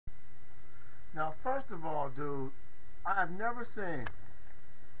Now, first of all, dude, I have never seen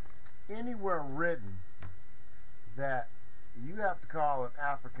anywhere written that you have to call an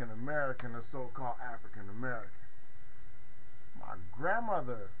African American a so-called African American. My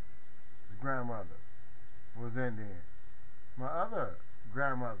grandmother's grandmother was Indian. My other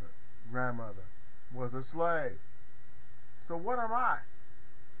grandmother was a slave. So what am I?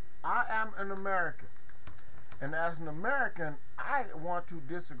 I am an American. And as an American, I want to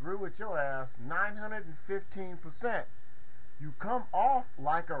disagree with your ass 915%. You come off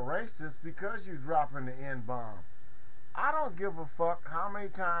like a racist because you dropping the N-bomb. I don't give a fuck how many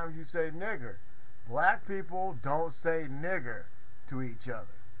times you say nigger. Black people don't say nigger to each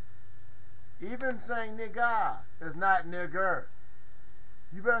other. Even saying nigga is not nigger.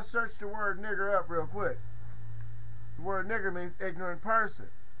 You better search the word nigger up real quick. The word nigger means ignorant person.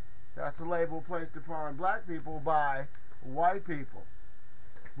 That's a label placed upon black people by white people.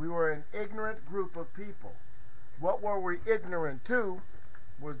 We were an ignorant group of people. What were we ignorant to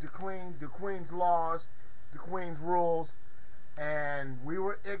was the Queen's laws, the Queen's rules, and we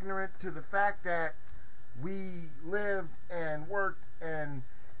were ignorant to the fact that we lived and worked and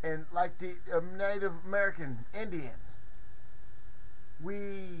like the Native American Indians.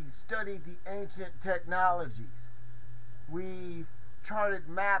 We studied the ancient technologies. We charted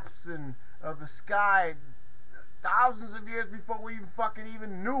maps of the sky thousands of years before we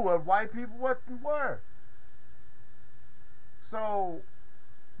even knew what white people were. So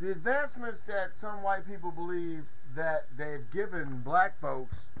the advancements that some white people believe that they've given black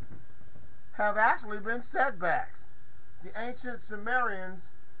folks have actually been setbacks. The ancient Sumerians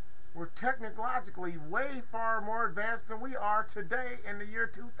were technologically way far more advanced than we are today in the year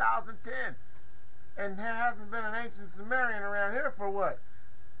 2010. And there hasn't been an ancient Sumerian around here for what?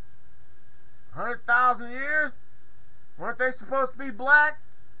 100,000 years? Weren't they supposed to be black?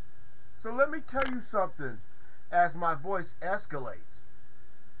 So let me tell you something as my voice escalates.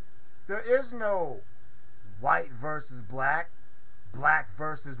 There is no white versus black, black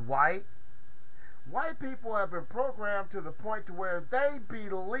versus white. White people have been programmed to the point to where they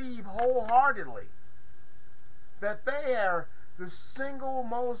believe wholeheartedly that they are the single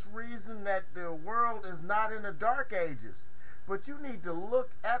most reason that the world is not in the dark ages. But you need to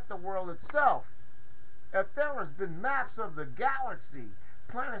look at the world itself. If there has been maps of the galaxy,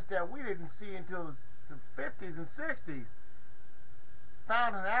 planets that we didn't see until the 50s and 60s,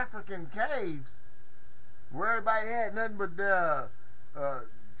 found in African caves, where everybody had nothing but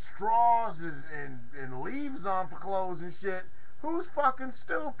straws and leaves on for clothes and shit, who's fucking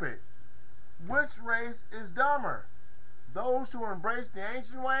stupid? Which race is dumber? Those who embrace the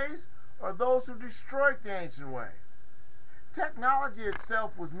ancient ways or those who destroyed the ancient ways? Technology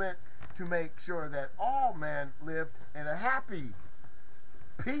itself was meant to make sure that all men lived in a happy,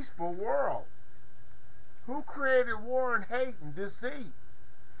 peaceful world. Who created war and hate and deceit?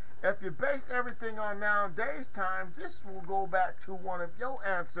 If you base everything on nowadays times, this will go back to one of your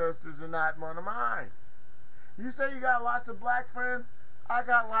ancestors and not one of mine. You say you got lots of black friends? I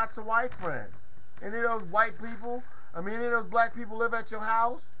got lots of white friends. Any of those any of those black people live at your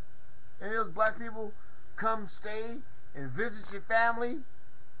house? Any of those black people come stay and visit your family?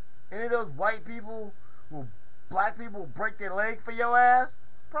 Any of those white people, black people break their leg for your ass?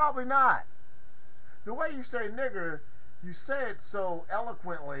 Probably not. The way you say nigger, you say it so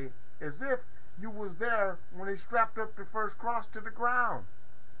eloquently as if you was there when they strapped up the first cross to the ground.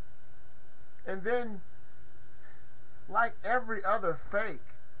 And then, like every other fake,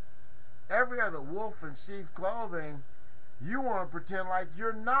 every other wolf in sheep's clothing, you want to pretend like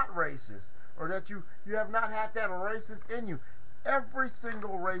you're not racist or that you have not had that racist in you. Every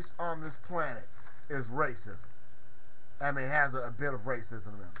single race on this planet is racism. I mean, it has a bit of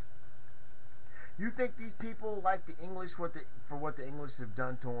racism in them. You think these people like the English for what the English have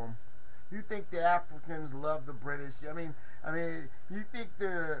done to them? You think the Africans love the British? I mean, you think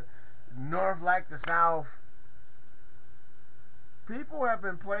the North like the South? People have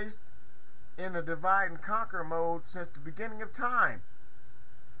been placed in a divide and conquer mode since the beginning of time.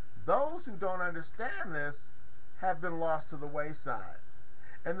 Those who don't understand this have been lost to the wayside.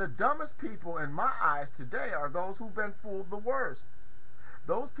 And the dumbest people in my eyes today are those who've been fooled the worst.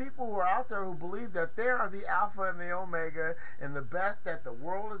 Those people who are out there who believe that they are the Alpha and the Omega and the best that the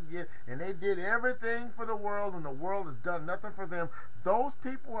world has given, and they did everything for the world and the world has done nothing for them, those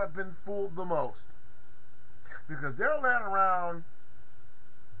people have been fooled the most. Because they're led around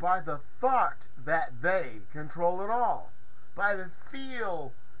by the thought that they control it all. By the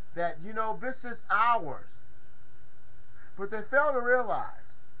feel that, this is ours. But they fail to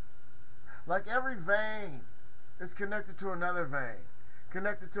realize, like every vein is connected to another vein.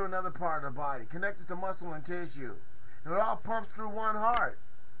 connected to another part of the body, connected to muscle and tissue. And it all pumps through one heart.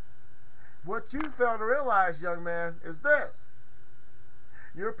 What you fail to realize, young man, is this.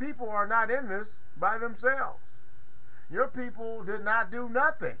 Your people are not in this by themselves. Your people did not do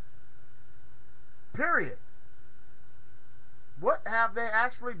nothing. Period. What have they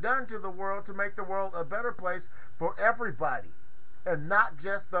actually done to the world to make the world a better place for everybody? And not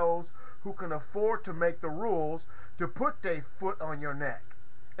just those who can afford to make the rules to put their foot on your neck.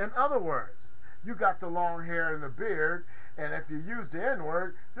 In other words, you got the long hair and the beard, and if you use the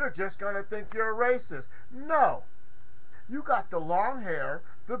N-word, they're just going to think you're a racist. No. You got the long hair,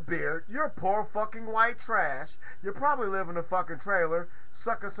 the beard, you're poor fucking white trash. You probably live in a fucking trailer,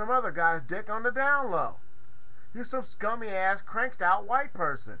 sucking some other guy's dick on the down low. You're some scummy ass, cranked out white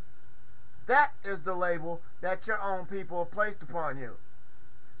person. That is the label that your own people have placed upon you.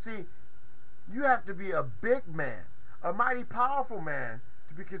 See, you have to be a big man, a mighty powerful man,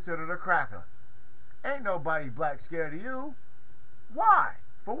 to be considered a cracker. Ain't nobody black scared of you. Why?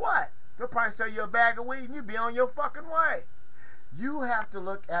 For what? They'll probably sell you a bag of weed and you be on your fucking way. You have to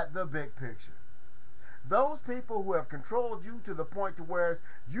look at the big picture. Those people who have controlled you to the point to where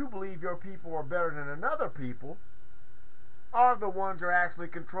you believe your people are better than another people are the ones who are actually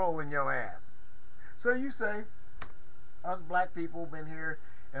controlling your ass. So you say, us black people have been here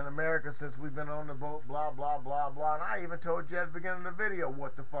in America since we've been on the boat, blah, blah, blah, blah. And I even told you at the beginning of the video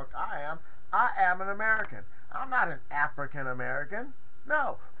what the fuck I am. I am an American. I'm not an African American.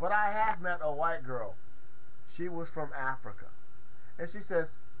 No, but I have met a white girl. She was from Africa. And she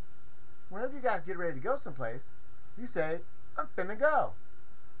says, whenever you guys get ready to go someplace, you say, I'm finna go.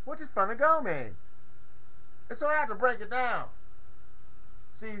 What does finna go mean? And so I have to break it down.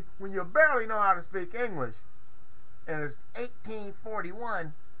 See, when you barely know how to speak English, and it's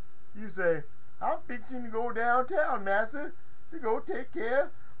 1841, you say, I'm fixing to go downtown, massa, to go take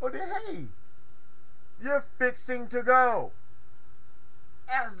care of the hay. You're fixing to go.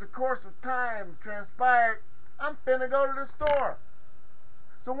 As the course of time transpired, I'm finna go to the store.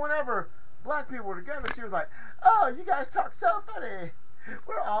 So whenever black people were together, she was like, oh, you guys talk so funny.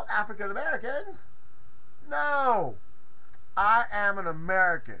 We're all African Americans. No. I am an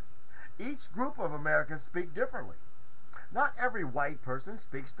American. Each group of Americans speak differently. Not every white person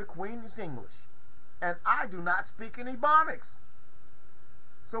speaks the Queen's English. And I do not speak in Ebonics.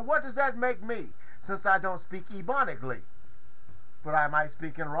 So what does that make me, since I don't speak Ebonically? But I might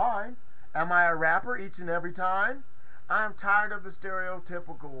speak in rhyme. Am I a rapper each and every time? I'm tired of the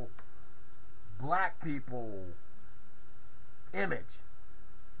stereotypical black people image.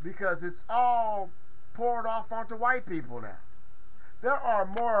 Because it's all poured off onto white people now. There are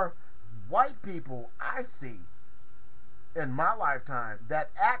more white people I see in my lifetime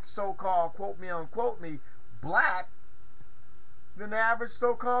that act so-called, quote me, unquote me, black than the average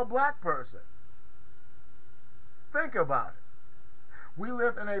so-called black person. Think about it. We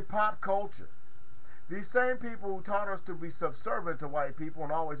live in a pop culture. These same people who taught us to be subservient to white people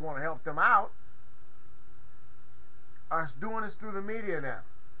and always want to help them out are doing this through the media now.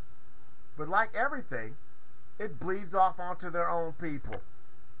 But like everything, it bleeds off onto their own people.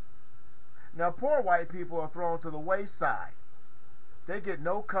 Now, poor white people are thrown to the wayside. They get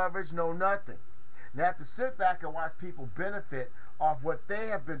no coverage, no nothing. They have to sit back and watch people benefit off what they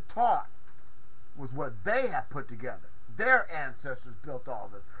have been taught was what they have put together. Their ancestors built all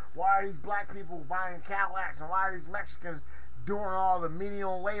this. Why are these black people buying Cadillacs, and why are these Mexicans doing all the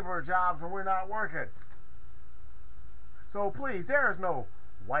menial labor jobs when we're not working? So please, there is no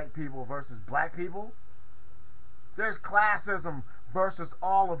white people versus black people. There's classism versus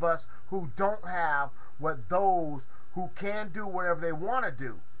all of us who don't have what those who can do whatever they want to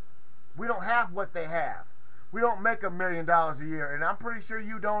do. We don't have what they have. We don't make $1 million a year, and I'm pretty sure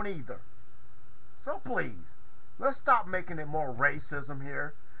you don't either. So please, let's stop making it more racism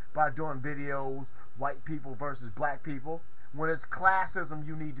here by doing videos, white people versus black people, when it's classism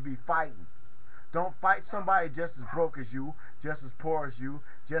you need to be fighting. Don't fight somebody just as broke as you, just as poor as you,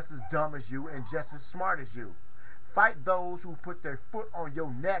 just as dumb as you, and just as smart as you. Fight those who put their foot on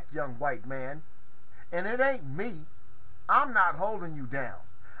your neck, young white man. And it ain't me. I'm not holding you down.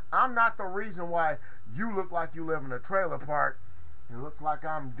 I'm not the reason why you look like you live in a trailer park. It looks like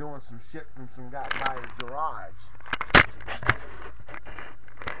I'm doing some shit from some guy by his garage.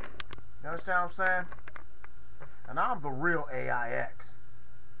 You understand what I'm saying? And I'm the real AIX.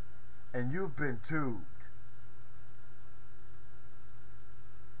 And you've been too.